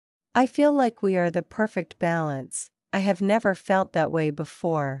I feel like we are the perfect balance. I have never felt that way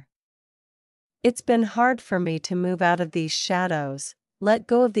before. It's been hard for me to move out of these shadows, let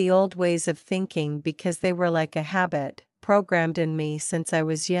go of the old ways of thinking because they were like a habit, programmed in me since I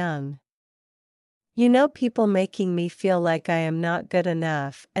was young. You know, people making me feel like I am not good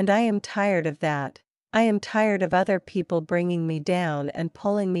enough, and I am tired of that. I am tired of other people bringing me down and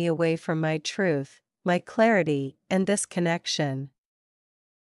pulling me away from my truth, my clarity, and this connection.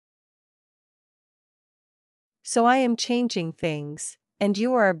 So I am changing things, and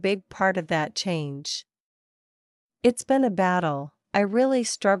you are a big part of that change. It's been a battle. I really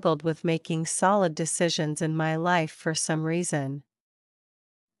struggled with making solid decisions in my life for some reason.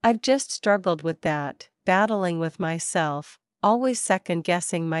 I've just struggled with that, battling with myself, always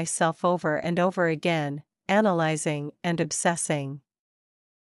second-guessing myself over and over again, analyzing and obsessing.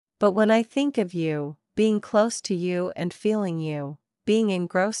 But when I think of you, being close to you and feeling you, being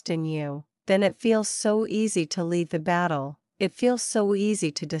engrossed in you, then it feels so easy to leave the battle, it feels so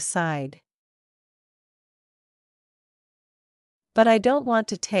easy to decide. But I don't want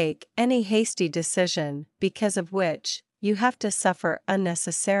to take any hasty decision, because of which you have to suffer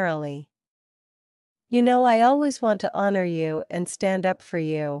unnecessarily. You know, I always want to honor you and stand up for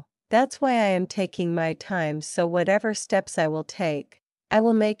you. That's why I am taking my time, so whatever steps I will take, I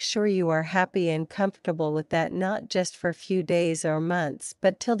will make sure you are happy and comfortable with that, not just for a few days or months,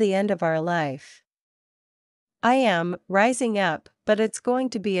 but till the end of our life. I am rising up, but it's going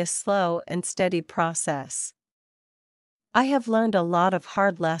to be a slow and steady process. I have learned a lot of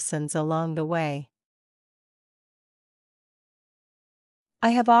hard lessons along the way. I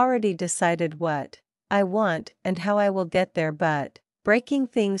have already decided what I want and how I will get there, but breaking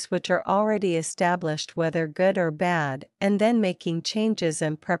things which are already established, whether good or bad, and then making changes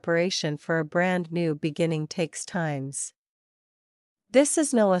in preparation for a brand new beginning takes times. This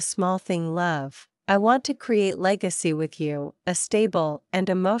is no a small thing, love. I want to create legacy with you, a stable and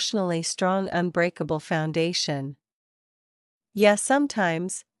emotionally strong, unbreakable foundation. Yes,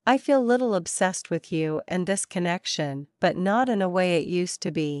 sometimes I feel a little obsessed with you and this connection, but not in a way it used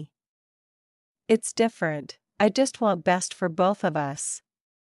to be. It's different. I just want best for both of us.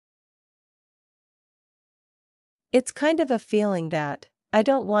 It's kind of a feeling that I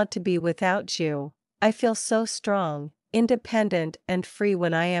don't want to be without you. I feel so strong, independent, and free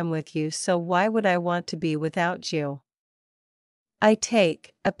when I am with you, so why would I want to be without you? I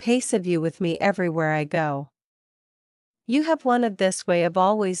take a pace of you with me everywhere I go. You have one of this way of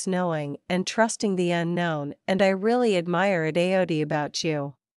always knowing and trusting the unknown, and I really admire it about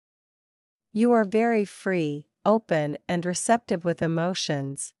you. You are very free, open, and receptive with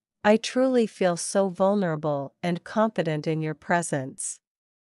emotions. I truly feel so vulnerable and confident in your presence.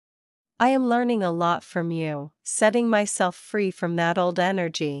 I am learning a lot from you, setting myself free from that old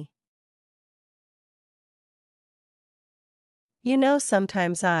energy. You know,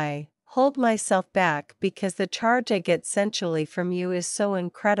 sometimes I hold myself back because the charge I get sensually from you is so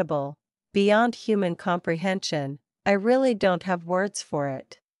incredible, beyond human comprehension. I really don't have words for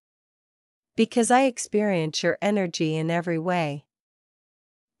it. Because I experience your energy in every way.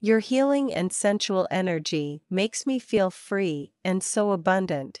 Your healing and sensual energy makes me feel free and so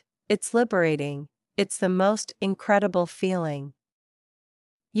abundant. It's liberating. It's the most incredible feeling.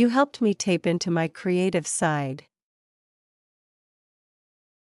 You helped me tap into my creative side.